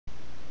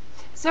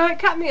So it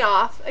cut me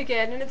off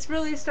again, and it's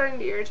really starting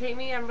to irritate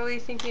me. I'm really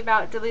thinking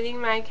about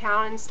deleting my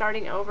account and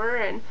starting over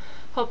and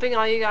hoping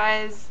all you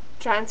guys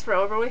transfer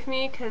over with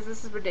me, because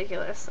this is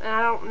ridiculous and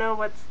I don't know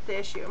what's the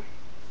issue.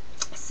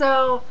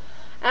 So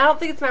I don't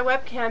think it's my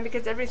webcam,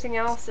 because everything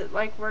else, it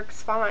like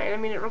works fine. I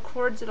mean, it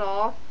records it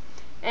all,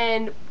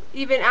 and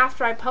even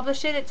after I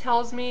publish it, it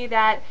tells me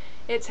that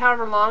it's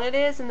however long it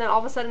is, and then all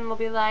of a sudden it'll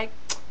be like,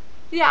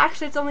 yeah,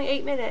 actually it's only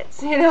 8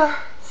 minutes, you know?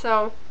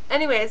 So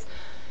anyways,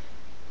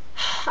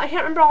 I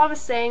can't remember all I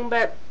was saying,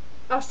 but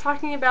I was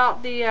talking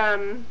about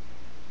the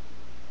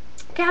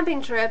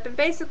camping trip, and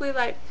basically,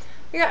 like,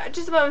 yeah,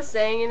 just what I was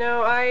saying, you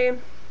know,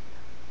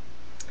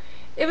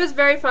 it was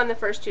very fun the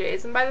first 2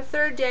 days, and by the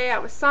third day I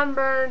was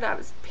sunburned, I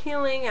was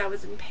peeling, I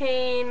was in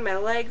pain, my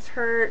legs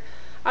hurt,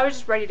 I was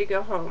just ready to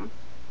go home.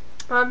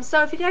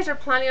 So if you guys are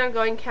planning on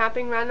going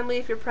camping randomly,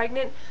 if you're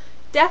pregnant,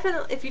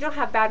 definitely, if you don't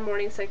have bad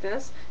morning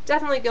sickness,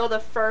 definitely go the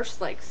first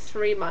like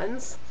 3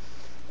 months.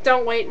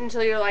 Don't wait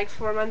until you're like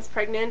 4 months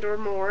pregnant or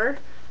more.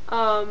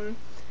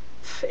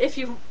 If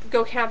you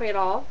go camping at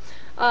all,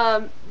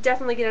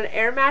 definitely get an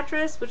air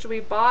mattress, which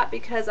we bought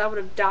because I would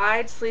have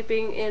died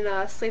sleeping in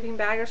a sleeping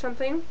bag or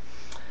something.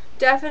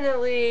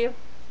 Definitely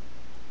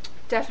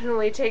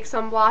take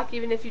sunblock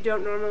even if you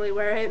don't normally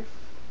wear it.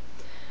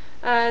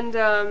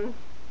 And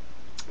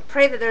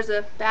pray that there's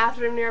a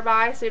bathroom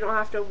nearby so you don't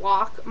have to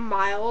walk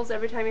miles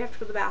every time you have to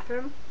go to the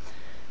bathroom.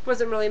 It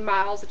wasn't really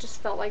miles, it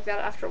just felt like that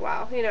after a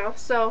while, you know.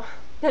 So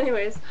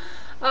anyways,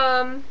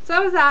 so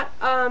that was that.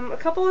 A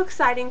couple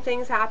exciting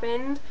things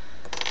happened,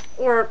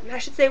 or I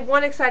should say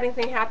one exciting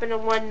thing happened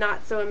and one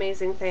not so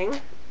amazing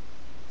thing.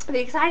 The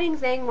exciting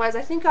thing was,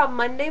 I think on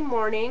Monday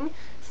morning,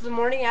 so the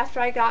morning after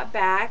I got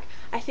back,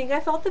 I think I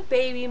felt the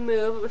baby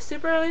move. It was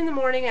super early in the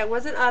morning, I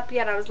wasn't up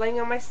yet, I was laying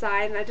on my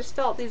side, and I just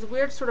felt these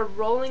weird sort of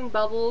rolling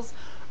bubbles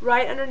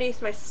right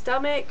underneath my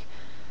stomach,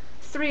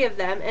 3 of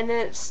them, and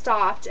then it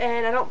stopped,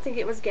 and I don't think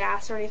it was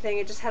gas or anything,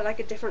 it just had like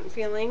a different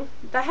feeling.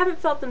 But I haven't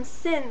felt them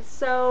since,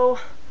 so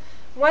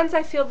once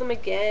I feel them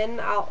again,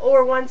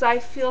 or once I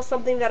feel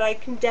something that I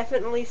can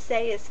definitely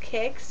say is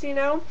kicks, you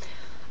know,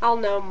 I'll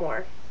know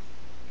more.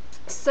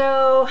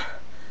 So,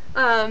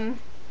 oh,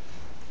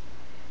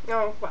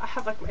 I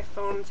have like my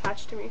phone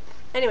attached to me.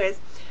 Anyways,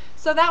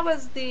 so that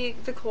was the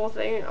cool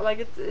thing.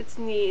 Like, it's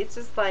neat. It's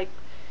just like,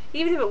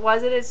 even if it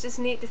wasn't, it's just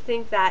neat to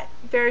think that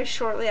very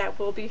shortly I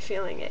will be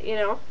feeling it, you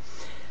know.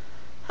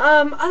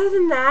 Other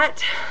than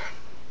that,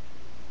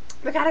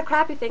 the kind of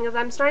crappy thing is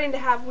I'm starting to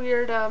have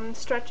weird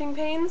stretching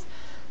pains.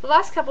 The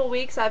last couple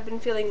weeks I've been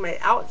feeling my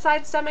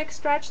outside stomach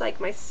stretch, like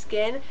my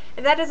skin,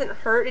 and that doesn't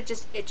hurt, it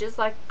just itches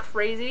like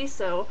crazy,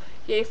 so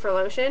yay for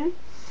lotion.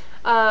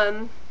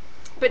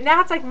 But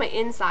now it's like my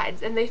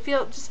insides, and they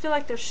just feel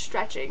like they're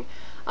stretching.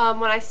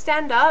 When I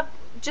stand up,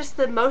 just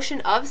the motion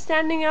of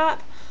standing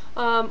up,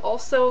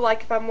 also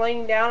like if I'm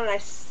laying down and I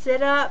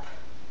sit up,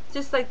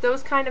 just like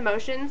those kind of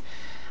motions,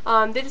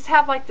 they just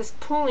have like this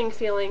pulling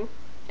feeling,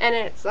 and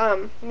it's,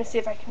 let me see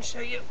if I can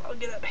show you, I'll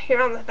get up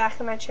here on the back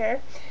of my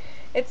chair.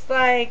 It's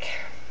like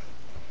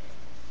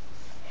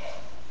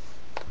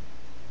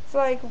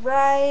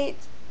right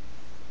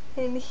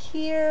in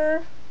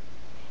here,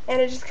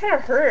 and it just kind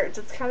of hurts.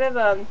 It's kind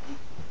of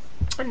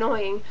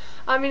annoying.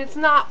 I mean, it's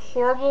not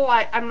horrible.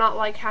 I'm not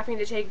like having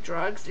to take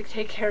drugs to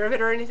take care of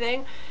it or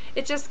anything.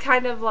 It's just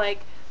kind of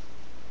like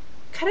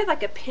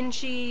a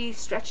pinchy,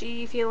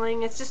 stretchy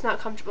feeling. It's just not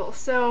comfortable.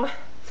 So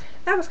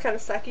that was kind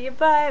of sucky,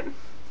 but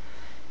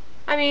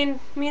I mean,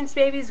 means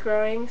baby's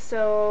growing,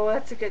 so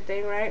that's a good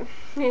thing, right?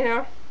 You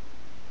know?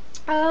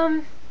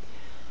 I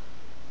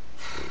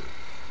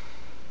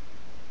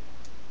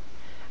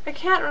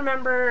can't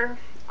remember.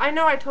 I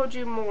know I told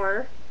you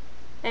more,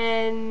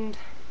 and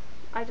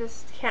I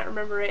just can't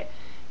remember it,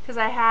 because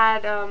I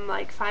had,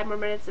 like 5 more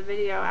minutes of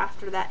video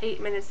after that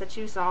 8 minutes that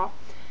you saw.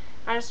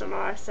 I just don't know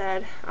what I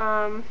said.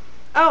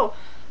 Oh,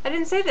 I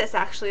didn't say this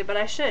actually, but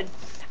I should.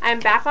 I'm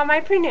back on my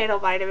prenatal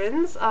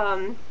vitamins.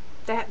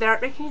 They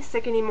aren't making me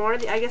sick anymore.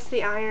 I guess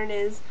the iron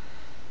is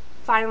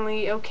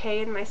finally okay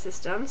in my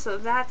system, so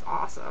that's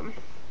awesome.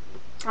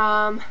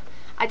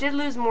 I did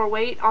lose more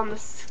weight on the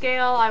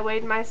scale. I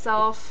weighed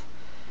myself,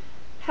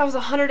 I was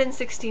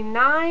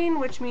 169,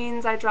 which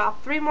means I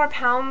dropped 3 more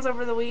pounds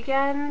over the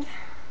weekend.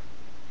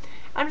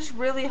 I'm just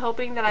really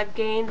hoping that I've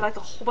gained like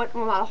a whole bunch,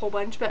 well, not a whole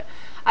bunch, but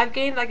I've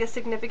gained like a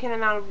significant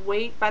amount of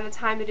weight by the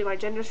time to do my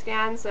gender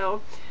scan,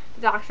 so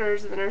the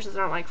doctors and the nurses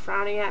aren't like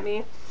frowning at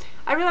me.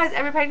 I realize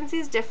every pregnancy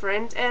is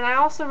different, and I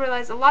also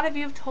realize a lot of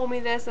you have told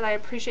me this, and I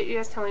appreciate you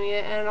guys telling me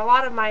it, and a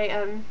lot of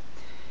my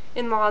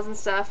in-laws and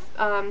stuff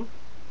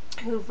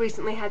who've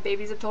recently had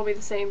babies have told me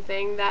the same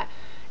thing, that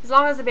as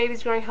long as the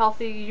baby's growing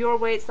healthy, your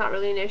weight's not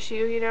really an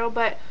issue, you know,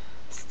 but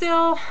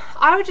still,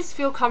 I would just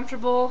feel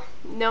comfortable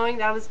knowing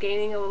that I was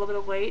gaining a little bit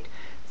of weight.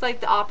 It's like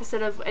the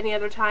opposite of any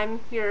other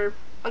time you're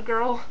a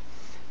girl.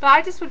 But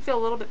I just would feel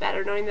a little bit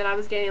better knowing that I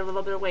was gaining a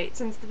little bit of weight,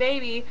 since the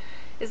baby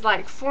is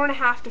like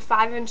 4.5 to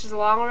 5 inches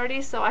long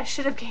already, so I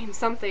should have gained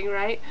something,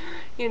 right?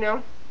 You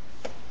know?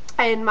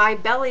 And my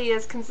belly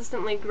is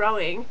consistently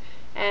growing,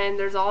 and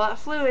there's all that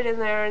fluid in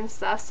there and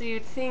stuff, so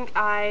you'd think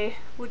I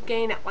would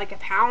gain like a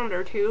pound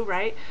or two,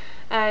 right?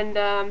 And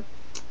I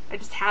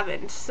just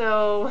haven't.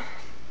 So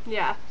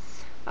yeah,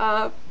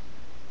 but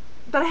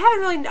I haven't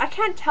really, I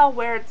can't tell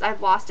where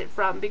I've lost it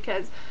from,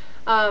 because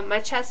my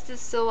chest is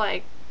still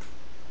like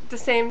the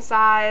same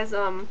size,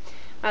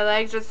 my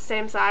legs are the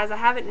same size. I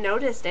haven't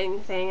noticed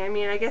anything. I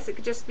mean, I guess it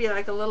could just be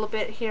like a little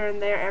bit here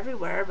and there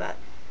everywhere, but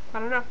I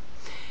don't know.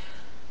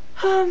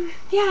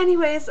 Yeah,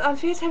 anyways,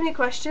 if you guys have any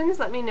questions,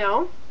 let me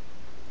know.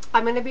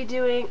 I'm going to be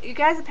doing, you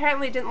guys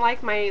apparently didn't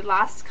like my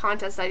last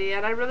contest idea,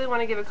 and I really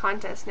want to give a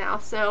contest now,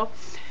 so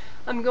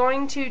I'm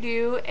going to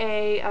do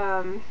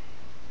a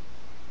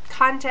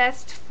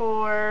contest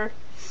for,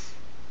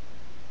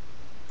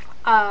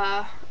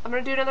 I'm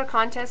going to do another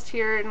contest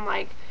here in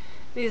like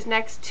these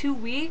next 2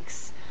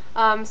 weeks,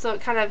 so it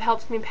kind of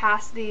helps me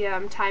pass the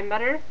time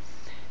better,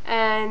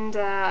 and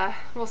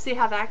we'll see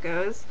how that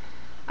goes.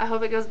 I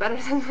hope it goes better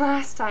than the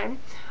last time.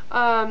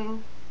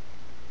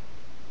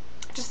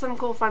 Just some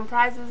cool fun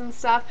prizes and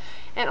stuff.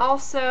 And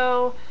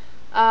also,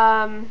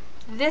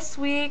 this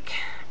week,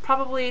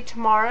 probably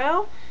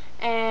tomorrow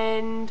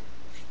and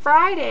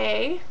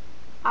Friday,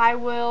 I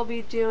will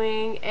be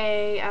doing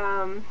a,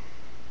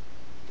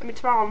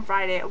 tomorrow and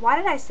Friday. Why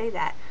did I say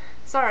that?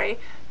 Sorry.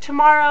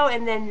 Tomorrow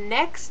and then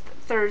next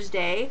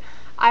Thursday,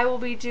 I will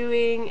be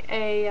doing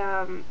a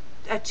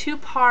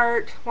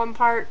 2-part, 1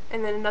 part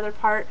and then another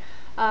part,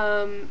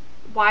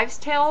 wives'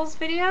 tales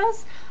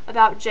videos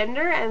about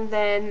gender, and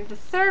then the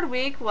 3rd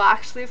week we'll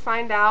actually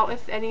find out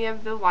if any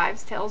of the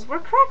wives' tales were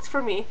correct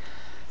for me.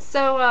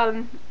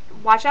 So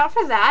watch out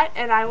for that,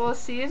 and I will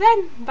see you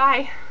then.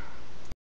 Bye.